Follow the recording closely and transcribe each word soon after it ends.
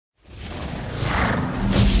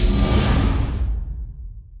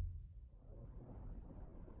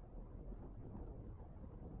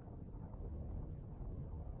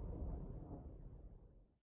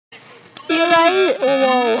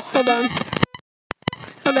on.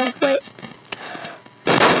 Okay, wait.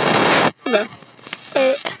 Okay.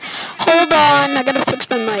 Wait. Hold on, I gotta fix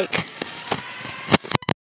my mic.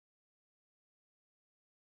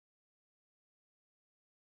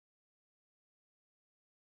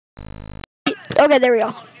 Okay, there we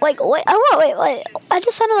go. Like, wait, wait. I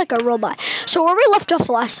just sounded like a robot. So where we left off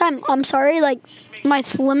last time, I'm sorry, like, my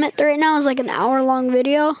limit right now is like an hour-long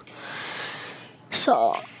video.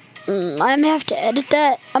 So, I'm gonna have to edit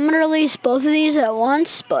that. I'm gonna release both of these at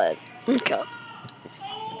once, but, okay.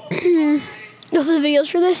 Those are the videos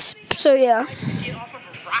for this, so yeah.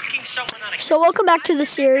 So welcome back to the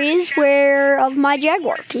series of my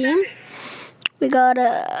Jaguar team. We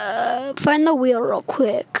gotta find the wheel real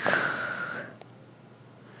quick.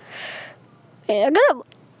 Hey,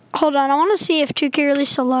 hold on, I want to see if 2K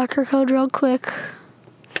released a locker code real quick.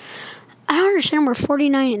 I don't understand, we're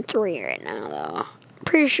 49-3 right now, though.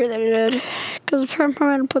 Pretty sure they did, because I'm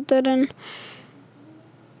going to put that in.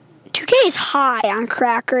 2K is high on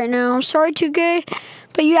crack right now. Sorry, 2K,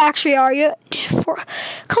 but you actually are.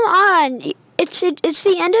 Come on, it's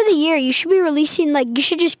the end of the year. You should be releasing, like, you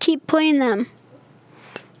should just keep playing them.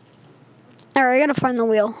 Alright, I gotta find the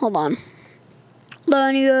wheel. Hold on. Hold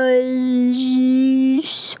on, you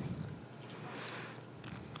guys.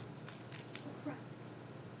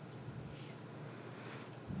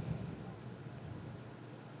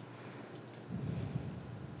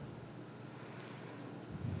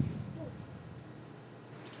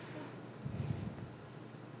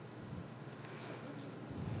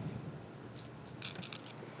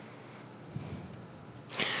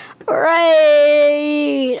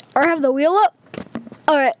 Alright, I have the wheel up.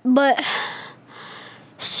 Alright, but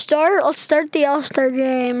let's start the All-Star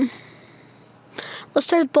game. Let's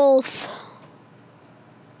start both.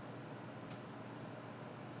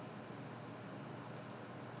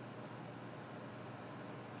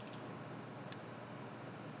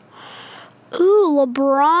 Ooh,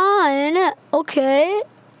 LeBron. Okay.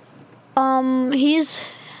 He's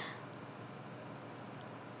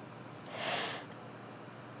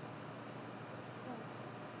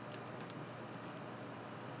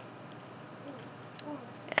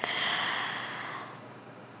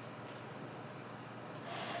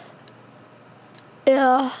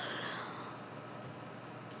yeah.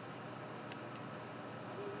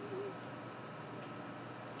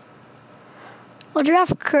 We'll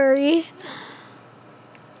draft Curry.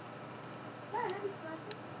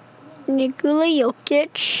 Nikola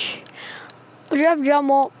Jokic. We'll draft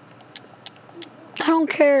Jamal. I don't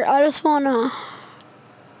care. I just wanna.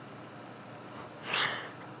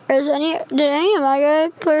 Did any of my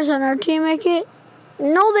players on our team make it?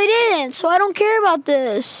 No, they didn't. So I don't care about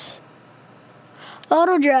this.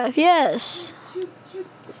 Auto draft, yes.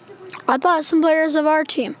 I thought some players of our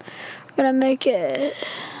team were gonna make it.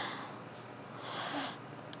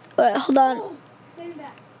 Wait, hold on.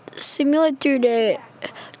 Simulate through date.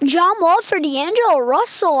 John Wall for D'Angelo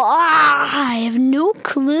Russell. I have no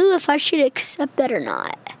clue if I should accept that or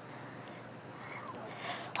not.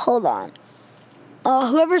 Hold on.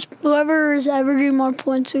 Whoever's averaging more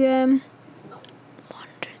points a game. 1,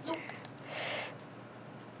 2,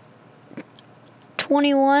 3.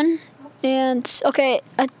 21 and okay.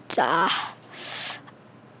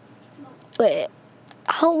 Wait,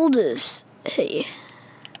 how old is he?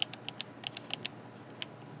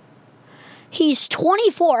 He's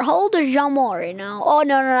 24. How old is Jamal right now? Oh,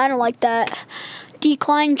 no, I don't like that.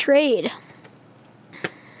 Decline trade.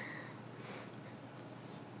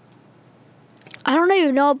 I don't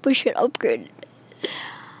even know if we should upgrade.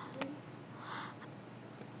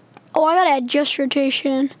 Oh, I gotta adjust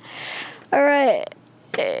rotation. Alright.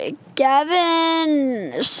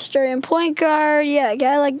 Gavin, starting point guard. Yeah,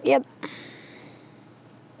 yep.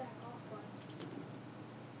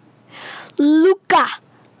 Luka,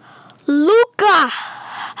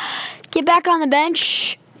 get back on the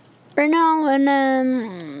bench right now, and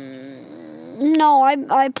then no,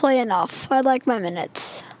 I play enough. I like my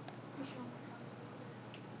minutes.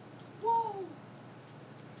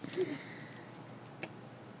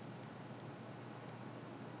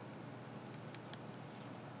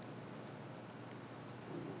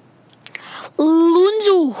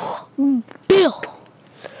 Lonzo Bill.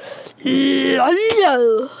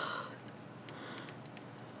 Lonzo.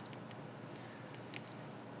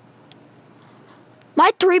 My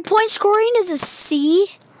 3-point scoring is a C.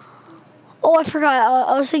 Oh, I forgot.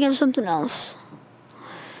 I was thinking of something else.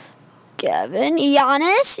 Gavin,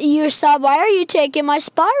 Giannis, you stop by. Are you taking my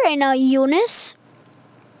spot right now, Eunice?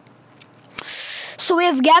 So we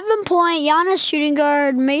have Gavin point, Giannis shooting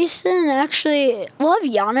guard, Mason. Actually, we'll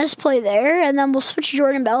have Giannis play there, and then we'll switch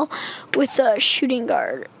Jordan Bell with a shooting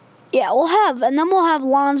guard. Yeah, and then we'll have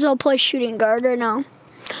Lonzo play shooting guard right now.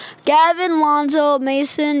 Gavin, Lonzo,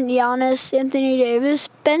 Mason, Giannis, Anthony Davis,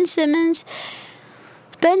 Ben Simmons,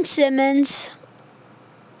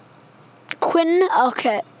 Quinn.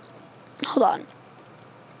 Okay, hold on.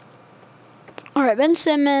 All right, Ben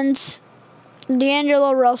Simmons,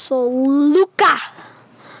 D'Angelo Russell, Luka.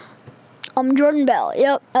 Jordan Bell.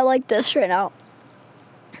 Yep, I like this right now.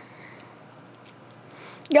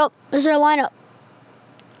 Yep, this is our lineup.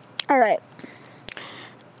 All right.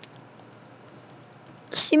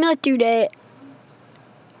 Simulate due date.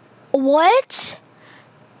 What?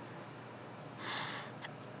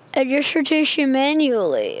 Adjust rotation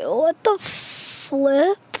manually. What the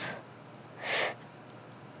flip?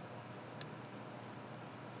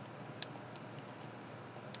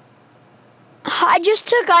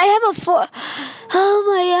 I have a four. Oh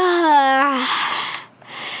my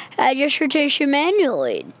god. Adjust rotation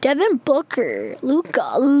manually. Devin Booker.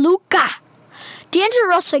 Luka. D'Angelo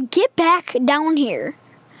Russell, get back down here.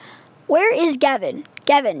 Where is Gavin?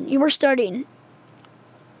 Gavin, you were starting.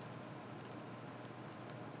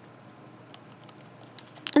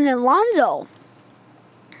 And then Lonzo.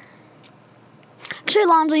 Actually,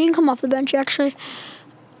 Lonzo, you can come off the bench, actually.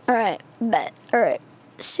 Alright, bet. Alright.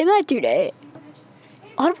 Simulate due date.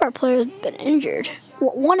 A lot of our players have been injured.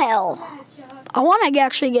 1 L. I want to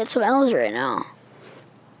actually get some L's right now.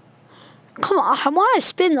 Come on, I want to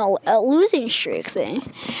spin the losing streak thing.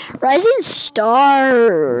 Rising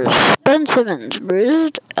stars. Ben Simmons,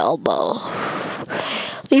 bruised elbow.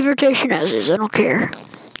 Leave rotation as is, I don't care.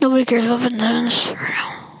 Nobody cares about Ben Simmons right now.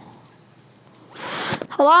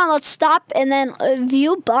 Hold on, let's stop and then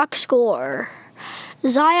view box score.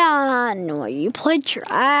 Zion, you played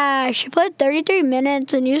trash. You played 33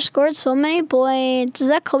 minutes and you scored so many points. Is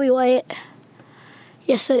that Kobe White?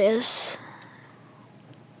 Yes, it is.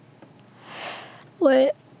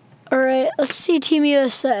 Wait. Alright, let's see Team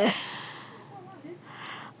USA.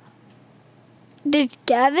 Did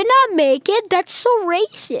Gavin not make it? That's so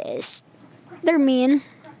racist. They're mean.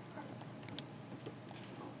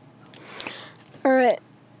 Alright.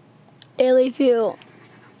 Daily View.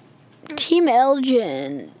 Team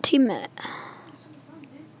Elgin.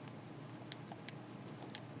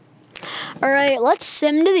 Alright, let's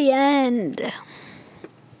sim to the end.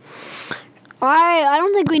 I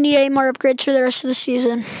don't think we need any more upgrades for the rest of the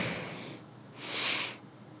season.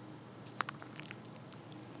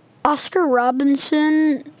 Oscar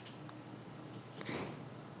Robinson.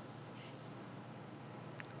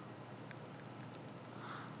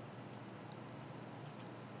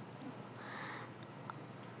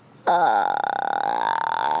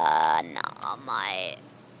 No, my.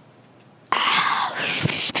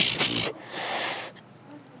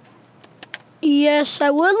 Yes, I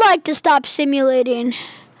would like to stop simulating.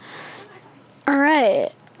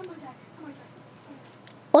 Alright.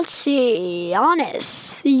 Let's see.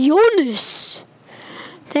 Jonas.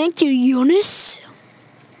 Thank you, Jonas.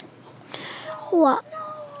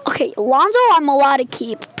 Okay, Lonzo I'm allowed to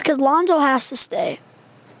keep because Lonzo has to stay.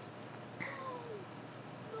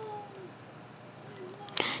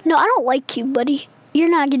 No, I don't like you, buddy. You're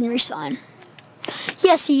not getting re-signed.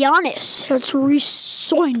 Yes, Giannis. Let's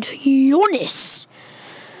re-signed Giannis.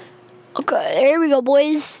 Okay, there we go,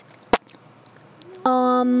 boys.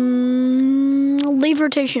 Leave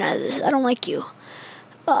rotation as is. I don't like you.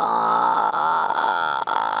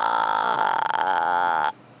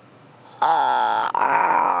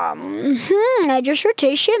 I just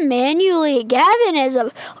rotation manually. Gavin has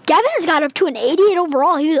got up to an 88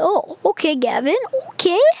 overall. Okay, Gavin.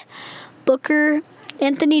 Okay. Booker,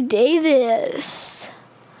 Anthony Davis.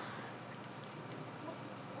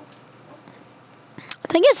 I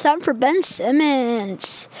think it's time for Ben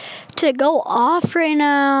Simmons to go off right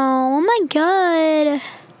now. Oh my god.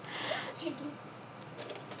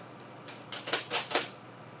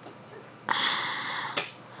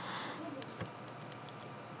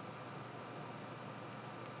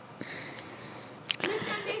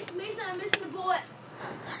 Mason, I'm missing a bullet.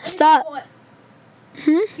 Stop.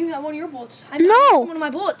 You got one of your bullets. No. Missing one of my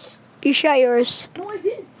bullets. You shot yours. No, I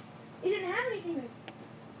didn't. It didn't have anything.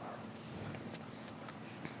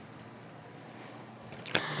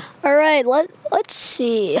 All right, let's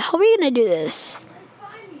see. How are we gonna do this?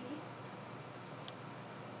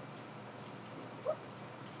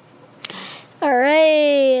 All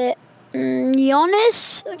right,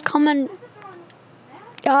 Jonas coming.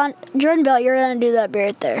 Jordan Bell, you're gonna do that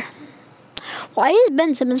right there. Why is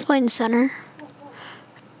Ben Simmons playing center?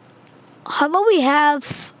 How about we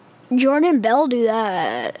have Jordan Bell do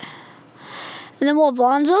that? And then we'll have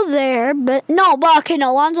Lonzo there, but okay,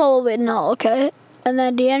 no, Lonzo will win, no, okay. And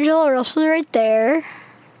then D'Angelo Russell right there.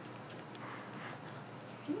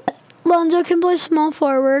 Lonzo can play small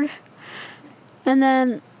forward. And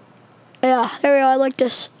then, yeah, there we go. I like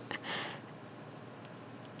this.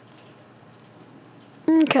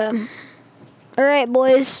 Okay. Alright,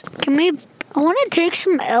 boys. I want to take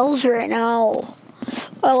some L's right now.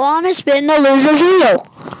 I want to spin the loser's wheel.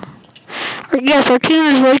 Yes, our team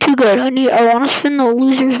is way too good. I want to spin the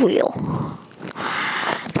loser's wheel.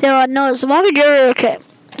 No, it's okay.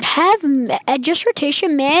 Adjust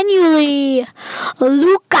rotation manually.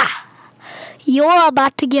 Luca, you're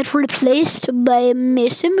about to get replaced by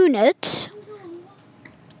Mason Burnett.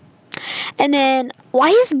 And then,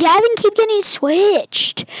 why does Gavin keep getting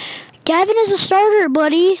switched? Gavin is a starter,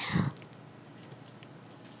 buddy.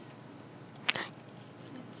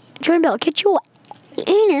 Jordan Bell, get your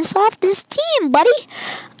anus off this team, buddy.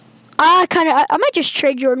 I might just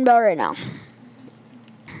trade Jordan Bell right now.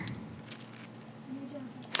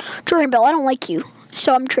 Jordan Bell, I don't like you,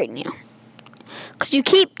 so I'm trading you. Because you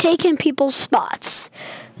keep taking people's spots.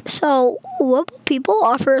 So, what will people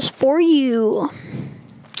offer us for you?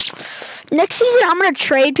 Next season, I'm going to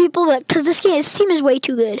trade people because this team is way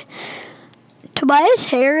too good. Tobias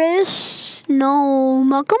Harris, no.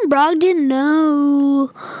 Malcolm Brogdon,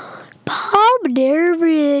 no. Bob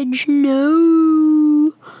Derridge,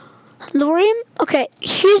 no. Laurie, okay,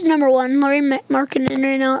 here's number one. Laurie Markkinen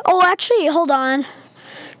right now. Oh, actually, hold on.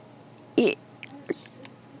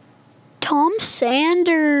 Tom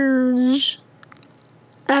Sanders.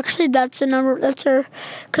 Actually, that's our,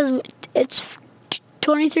 because it's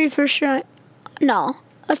 23 first round. No,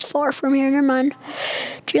 that's far from here. Never mind.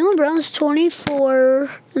 Jaylen Brown's 24,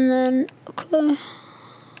 and then okay.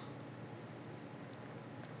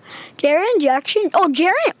 Jaren Jackson. Oh,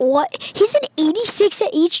 Jaren, what? He's an 86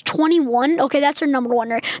 at each 21. Okay, that's our number one.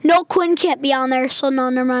 Right? No, Quinn can't be on there, so no,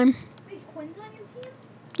 never mind. Is Quinn on your team?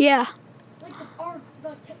 Yeah. Like the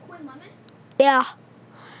Quinn Lemon? Yeah.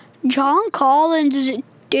 John Collins is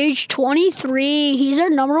age 23. He's our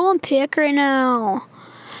number one pick right now.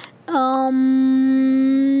 How do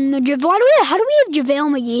we have JaVale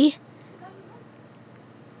McGee?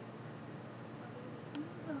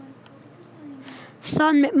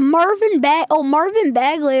 Marvin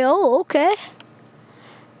Bagley. Oh, okay.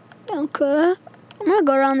 Okay. I'm gonna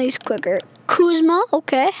go around these quicker. Kuzma,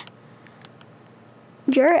 okay.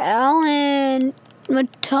 Jarrett Allen,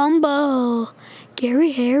 Mutombo,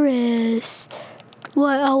 Gary Harris.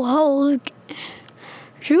 What? Oh,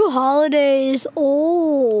 Drew Holiday's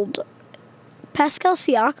old. Pascal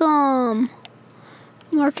Siakam.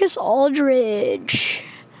 Marcus Aldridge.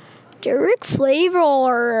 Derek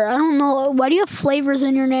Flavor. I don't know. Why do you have flavors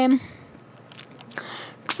in your name?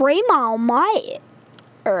 Draymond Mike.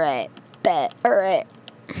 Alright. Bet. Alright.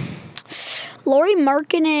 Laurie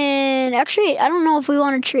Markkinen. Actually, I don't know if we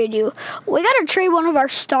want to trade you. We got to trade one of our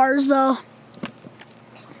stars, though.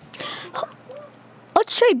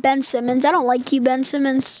 Let's trade Ben Simmons. I don't like you, Ben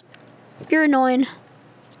Simmons. You're annoying.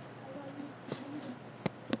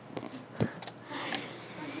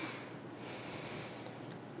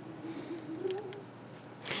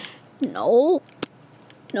 Nope.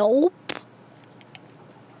 Nope.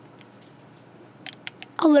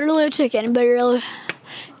 I'll literally take anybody, really.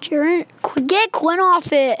 Jaron, get Quinn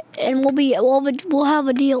off it, and we'll have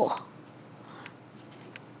a deal.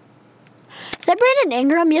 Is that Brandon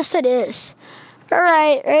Ingram? Yes, it is. All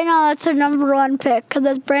right, right now that's our number one pick because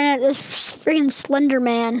that's this freaking Slender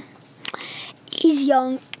Man. He's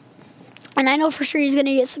young, and I know for sure he's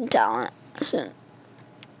gonna get some talent soon.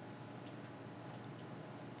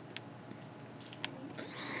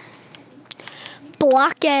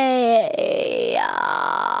 Block A.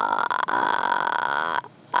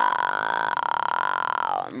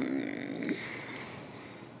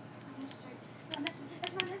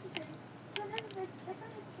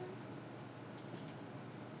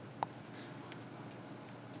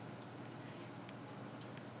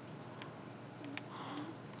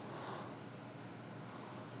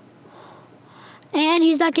 And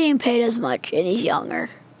he's not getting paid as much, and he's younger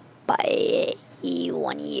by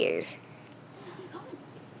 1 year.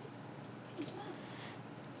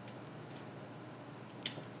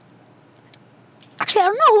 Actually, I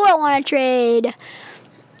don't know who I want to trade.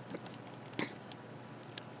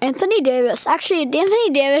 Anthony Davis. Actually, Anthony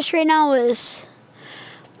Davis right now is...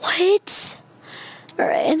 What?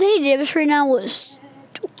 Alright, Anthony Davis right now was...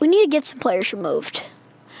 We need to get some players removed.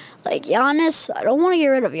 Like Giannis. I don't want to get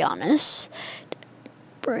rid of Giannis.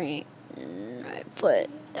 Bring... But...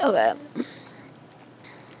 Okay.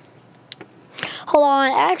 Hold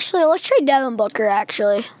on. Actually, let's trade Devin Booker,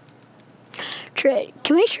 actually.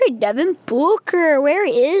 Can we trade Devin Booker? Where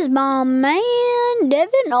is my man?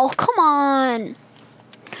 Devin? Oh, come on.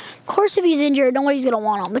 Of course, if he's injured, nobody's gonna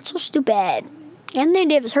want him. It's so stupid. Anthony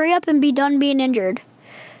Davis, hurry up and be done being injured.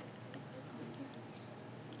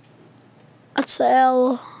 That's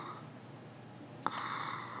L.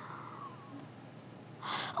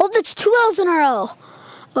 Oh, that's 2 L's in a row.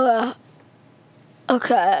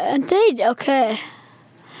 Okay, and okay.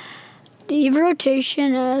 The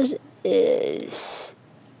rotation as is.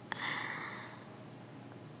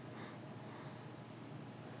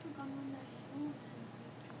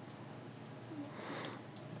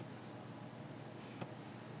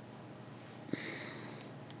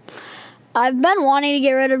 I've been wanting to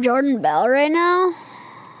get rid of Jordan Bell right now.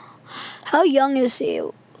 How young is he?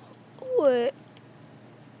 Wait.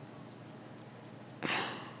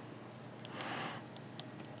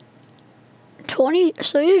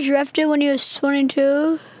 So he was drafted when he was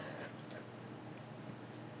 22.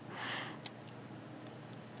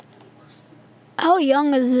 How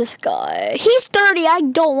young is this guy? He's 30. I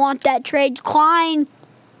don't want that trade. Klein.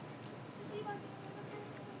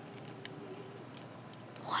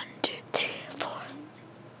 1, 2, 3, 4.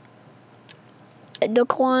 I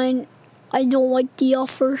decline. I don't like the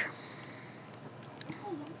offer.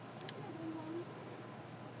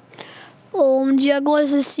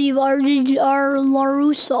 Jaguars receive our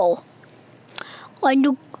LaRusso. I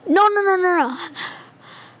do. No.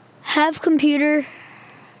 Have computer.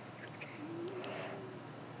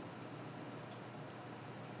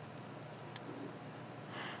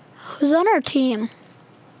 Who's on our team?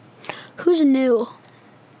 Who's new?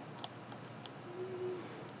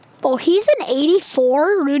 Oh, he's an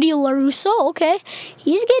 84, Rudy LaRusso. Okay,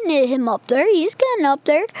 he's getting him up there. He's getting up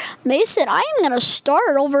there. Mason, I am gonna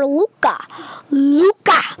start over Luka. I'm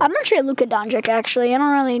gonna trade Luka Doncic. Actually, I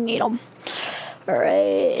don't really need him. All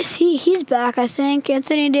right, he's back. I think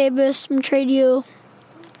Anthony Davis. I'm gonna trade you.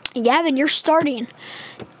 Gavin, you're starting.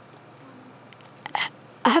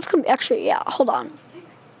 I have actually. Yeah, hold on.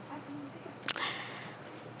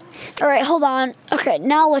 All right, hold on. Okay,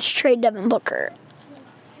 now let's trade Devin Booker.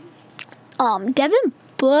 Devin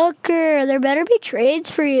Booker, there better be trades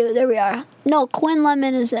for you. There we are. No, Quinn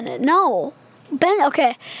Lemon is in it. No. Ben,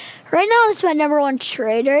 okay. Right now, it's my #1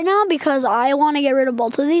 trade right now because I want to get rid of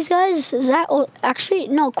both of these guys. Is that, oh, actually,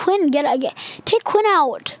 no, Quinn, take Quinn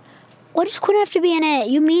out. Why does Quinn have to be in it?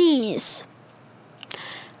 You meanies.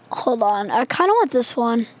 Hold on. I kind of want this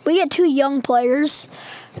one. We get 2 young players,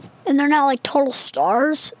 and they're not like total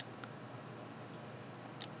stars.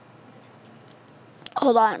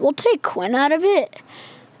 Hold on, we'll take Quinn out of it.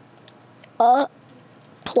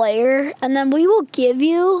 Player, and then we will give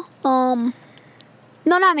you, no,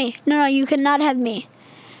 not me. No, you cannot have me.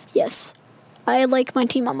 Yes, I like my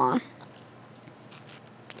team I'm on.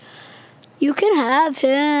 You can have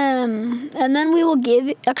him, and then we will give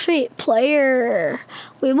you, actually, player.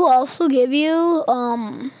 We will also give you,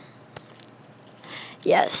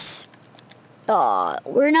 yes.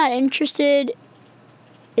 We're not interested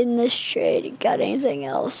in this trade. Got anything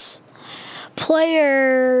else?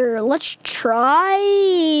 Player, let's try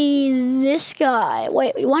this guy.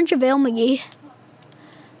 Wait, you want JaVale McGee?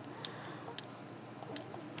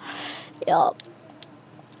 Yup.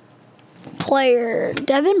 Player,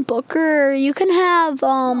 Devin Booker. You can have,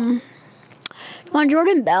 you want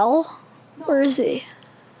Jordan Bell? Where is he?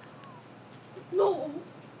 No.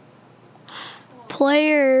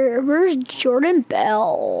 Player, where's Jordan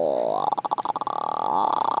Bell?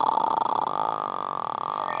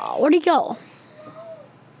 Where'd he go?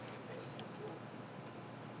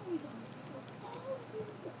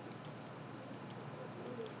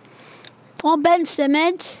 Oh, Ben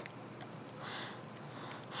Simmons.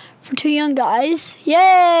 For 2 young guys.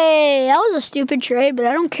 Yay! That was a stupid trade, but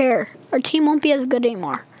I don't care. Our team won't be as good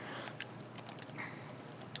anymore.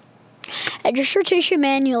 Adjust rotation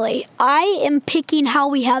manually. I am picking how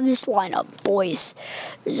we have this lineup, boys.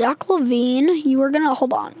 Zach LaVine, you are gonna,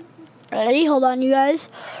 hold on. Ready? Hold on, you guys.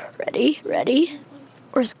 Ready?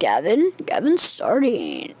 Where's Gavin? Gavin's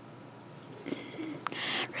starting.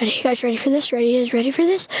 Ready, you guys ready for this? Ready for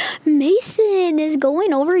this? Mason is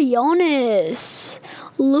going over Jonas.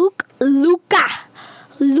 Luka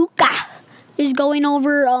is going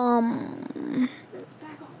over,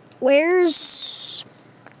 where's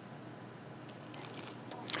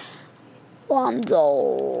Lonzo?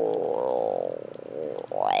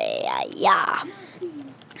 Yeah.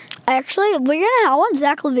 Actually, I want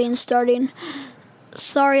Zach LaVine starting.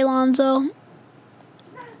 Sorry, Lonzo.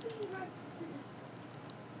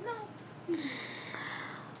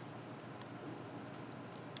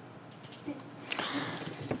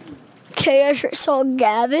 Okay, so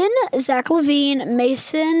Gavin, Zach LaVine,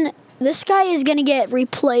 Mason. This guy is going to get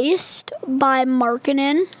replaced by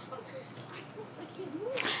Markkinen.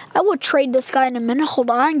 I I will trade this guy in a minute.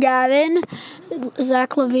 Hold on, Gavin.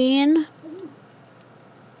 Zach Levine.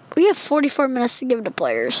 We have 44 minutes to give to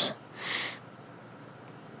players.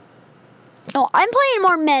 No, I'm playing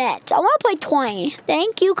more minutes. I want to play 20.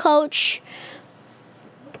 Thank you, coach.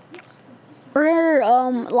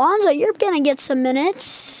 Lonzo, you're going to get some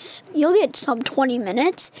minutes. You'll get some 20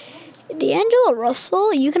 minutes. D'Angelo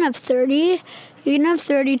Russell, you can have 30. You can have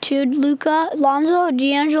 32. Luka, Lonzo,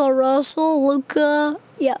 D'Angelo Russell, Luka,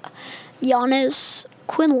 yeah. Giannis,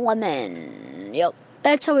 Quinn Lemon. Yep.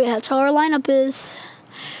 That's how our lineup is.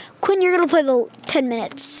 Quinn, you're going to play the 10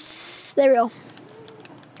 minutes. There we go.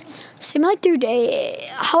 Simulate through day.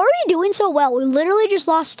 How are we doing so well? We literally just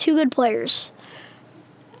lost 2 good players.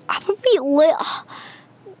 How would we live?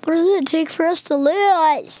 What does it take for us to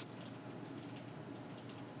lose?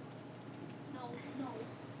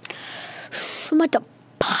 I'm about to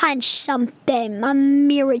punch something. I'm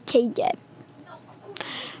irritated.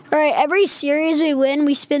 Alright, every series we win,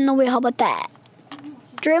 we spin the wheel. How about that?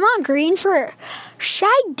 Draymond Green for... Should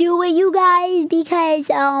I do it, you guys? Because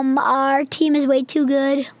our team is way too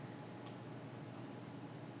good.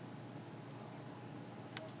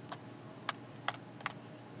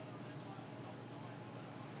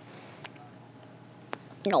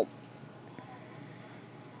 Nope.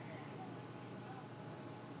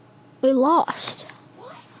 We lost.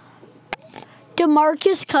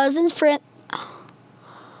 DeMarcus Cousins for...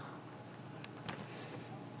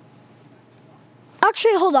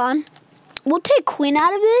 Actually, hold on. We'll take Quinn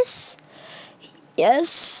out of this.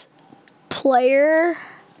 Yes. Player.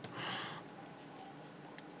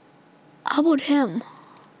 How about him?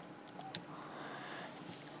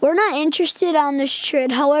 We're not interested on this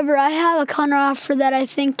trade. However, I have a counter offer that I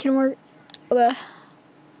think can work. Okay.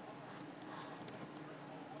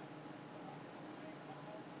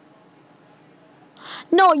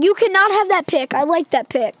 No, you cannot have that pick. I like that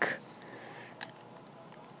pick.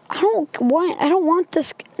 I don't want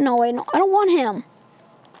this. No, wait, no. I don't want him.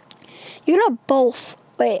 You can have both.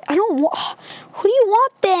 Wait, I don't want. Who do you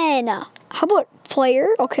want then? How about player?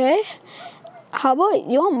 Okay. How about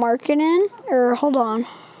you want marketing? Or hold on.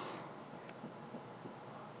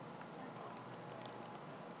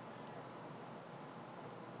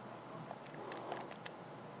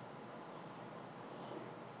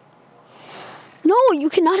 No, you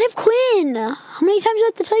cannot have Quinn. How many times do I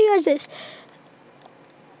have to tell you guys this?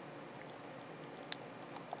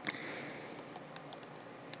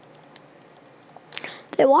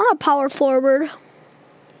 They want a power forward.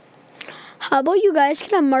 How about you guys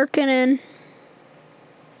can have marketing?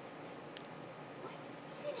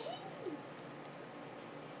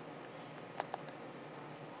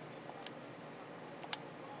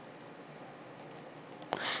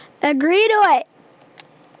 Agree to it.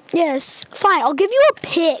 Yes, fine. I'll give you a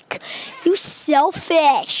pick. You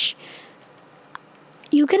selfish.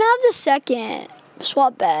 You can have the second.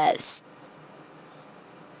 Swap best.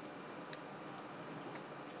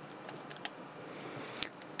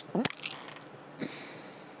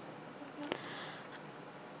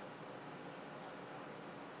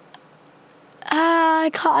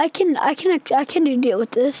 I can deal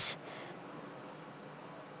with this.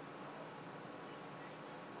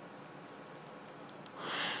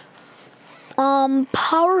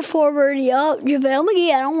 Power forward, yup. JaVale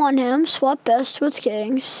McGee, I don't want him. Swap best with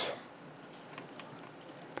Kings.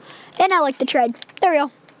 And I like the trade. There we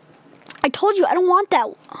go. I told you, I don't want that.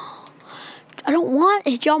 I don't want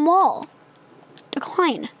a John Wall.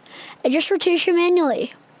 Decline. Adjust rotation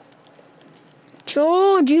manually.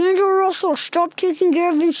 Joe, D'Angelo Russell, stop taking care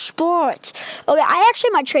of these spots. Okay, I actually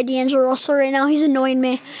might trade D'Angelo Russell right now. He's annoying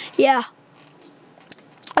me. Yeah.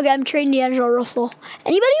 Okay, I'm trading D'Angelo Russell.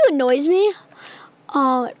 Anybody who annoys me,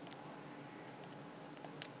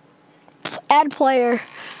 add player.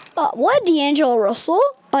 What? D'Angelo Russell?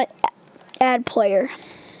 Add player.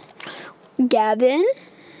 Gavin.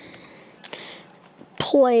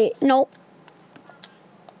 Player.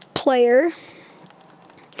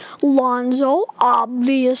 Lonzo,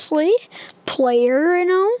 obviously. Player, you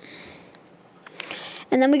know.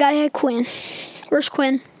 And then we gotta hit Quinn. Where's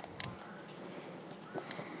Quinn?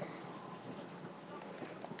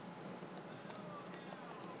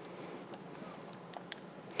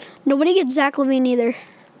 Nobody gets Zach Levine either.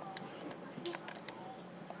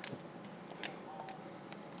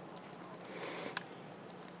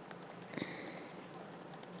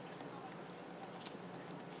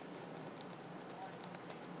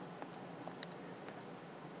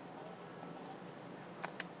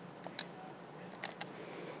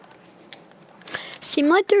 Seem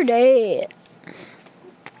like they're dead.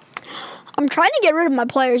 I'm trying to get rid of my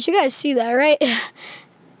players. You guys see that, right?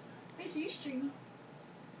 Hey, so you stream?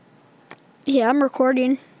 Yeah, I'm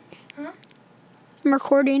recording. Huh? I'm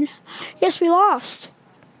recording. Yes, we lost.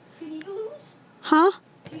 Do you need to lose? Huh?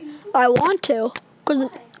 Do you need to? I want to. Because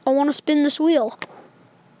Why? I want to spin this wheel.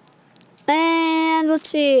 And let's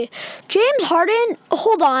see. James Harden.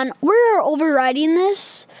 Hold on. We're overriding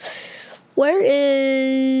this. Where is...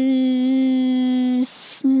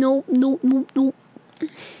 Nope.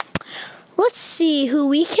 Let's see who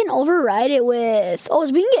we can override it with. Oh,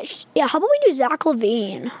 we can get... Yeah, how about we do Zach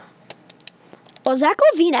LaVine? Oh, Zach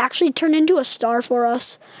LaVine actually turned into a star for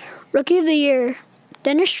us. Rookie of the Year.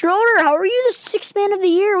 Dennis Schroeder, how are you the 6th man of the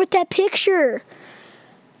year with that picture?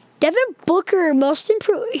 Devin Booker, most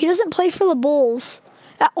improved. He doesn't play for the Bulls.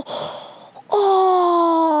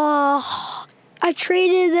 Oh, I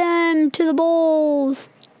traded them to the Bulls.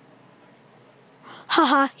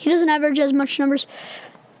 Haha, he doesn't average as much numbers.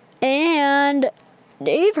 And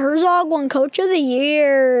Dave Herzog won Coach of the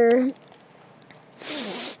Year.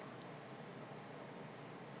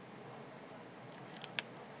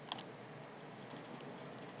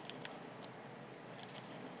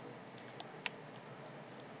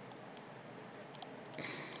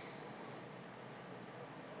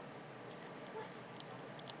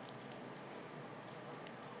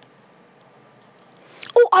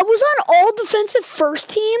 Oh, I was on all defensive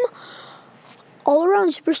first team. All around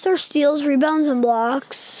superstar steals, rebounds, and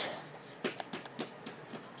blocks.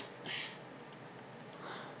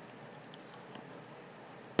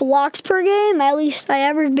 Blocks per game, at least I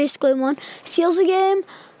average basically 1. Steals a game,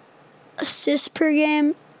 assists per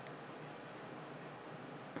game.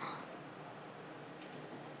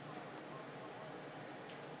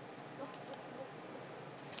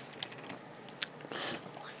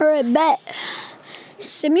 Alright, bet.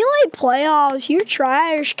 Simulate playoffs. You're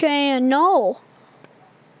trash, can. No.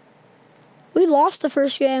 We lost the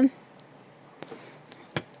first game.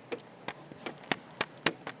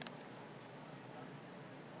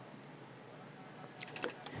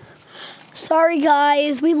 Sorry,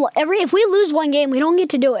 guys. If we lose one game, we don't get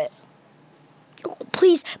to do it. Oh,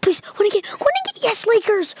 please, win again. Yes,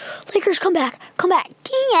 Lakers. Lakers, come back. Dang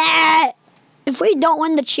it. If we don't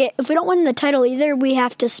win the title either, we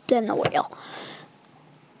have to spin the wheel.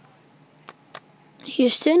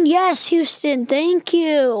 Houston, yes, Houston. Thank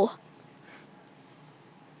you.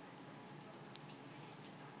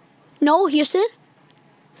 No, Houston.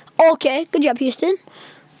 Okay, good job, Houston.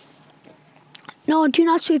 No, do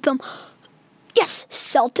not sweep them. Yes,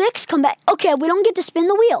 Celtics, come back. Okay, we don't get to spin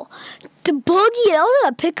the wheel. The Boogie, that was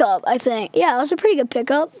a pickup, I think. Yeah, that was a pretty good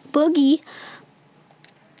pickup. Boogie.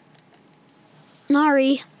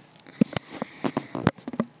 Nari.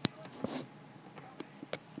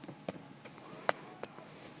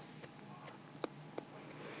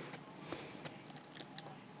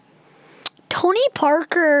 Tony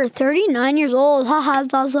Parker, 39 years old. Haha,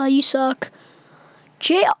 Zaza, you suck.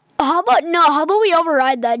 How about we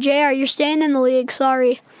override that? JR, you're staying in the league.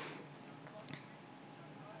 Sorry.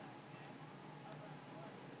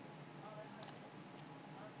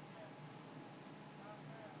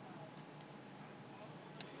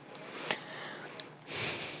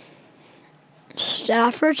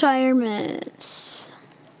 Staff retirements.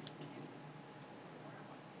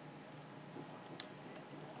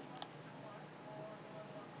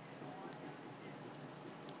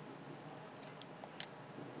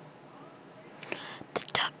 The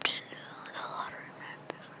top 10 of the lottery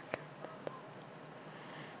map.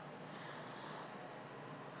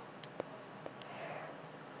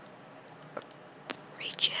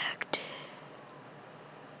 Reject.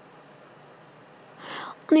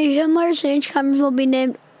 Only 10 players in each conference will be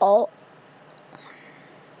named all.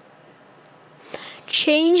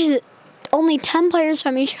 Only 10 players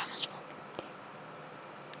from each conference.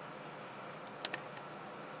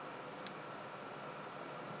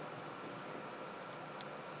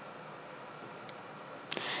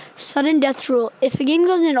 Sudden death rule. If a game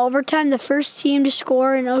goes in overtime, the first team to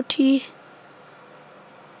score in OT.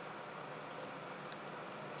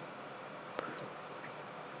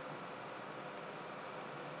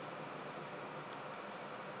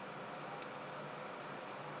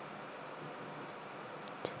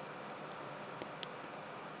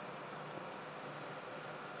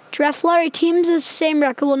 Draft lottery teams is the same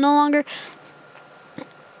record will no longer.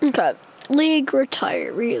 Okay. League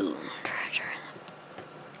retire.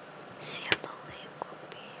 See how the league will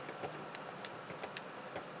be.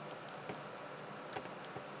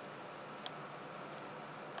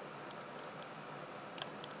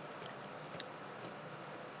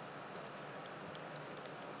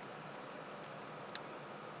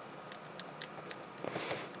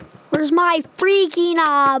 Where's my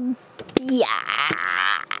freaking yeah?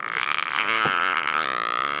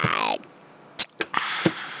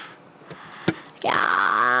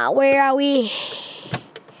 Where are we?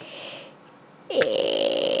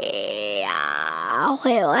 Yeah.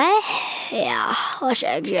 Wait, what? Yeah. Let's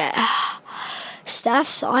check that. Staff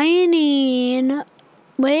signing.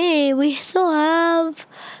 Wait, we still have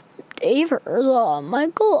Dave Herzog,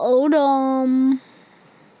 Michael Odom.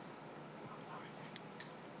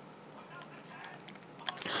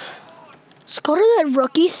 Let's go to that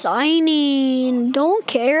rookie signing. Don't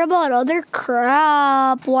care about other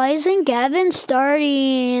crap. Why isn't Gavin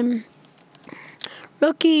starting?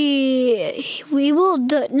 Rookie, we will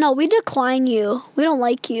no, we decline you. We don't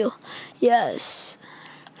like you. Yes.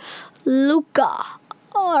 Luca.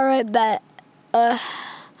 Alright, bet.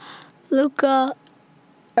 Luca.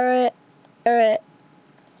 Alright. Alright.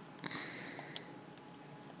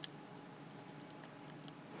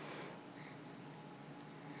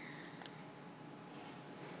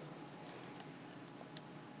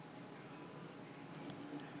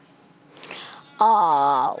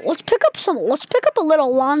 Let's pick up a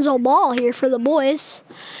little Lonzo Ball here for the boys.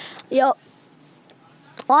 Yep.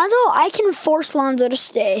 Lonzo, I can force Lonzo to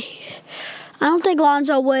stay. I don't think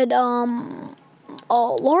Lonzo would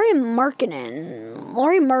Laurie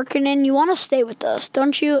Markkinen, you want to stay with us,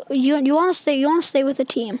 don't you? You want to stay with the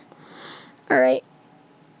team. All right.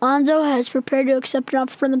 Lonzo has prepared to accept an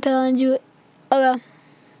offer from the Pelicans. Okay.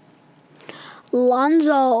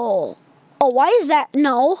 Lonzo. Oh, why is that?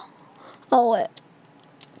 No. Oh, wait.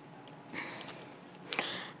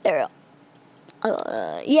 There we go.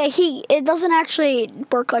 Yeah, it doesn't actually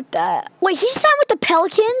work like that. Wait, he signed with the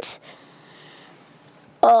Pelicans?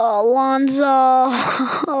 Lonzo.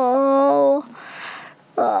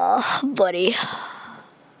 Buddy.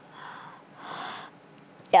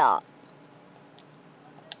 Yeah.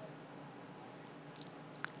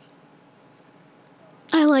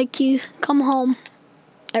 I like you. Come home.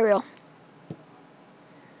 There we go.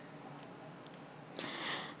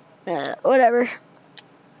 Whatever.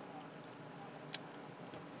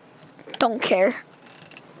 Don't care.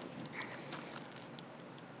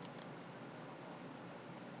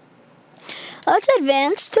 Let's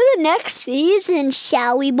advance to the next season,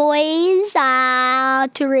 shall we, boys?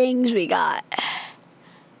 2 rings we got.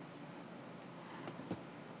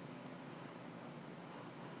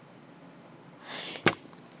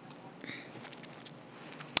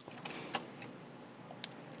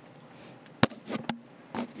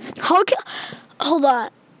 Hold on.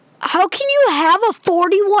 How can you have a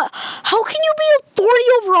 41? How can you be a 40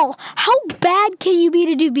 overall? How bad can you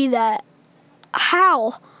be to be that?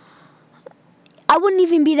 How? I wouldn't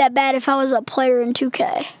even be that bad if I was a player in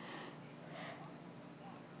 2K.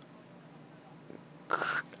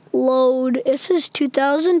 Load. This is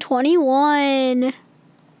 2021.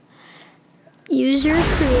 User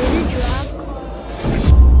created draft.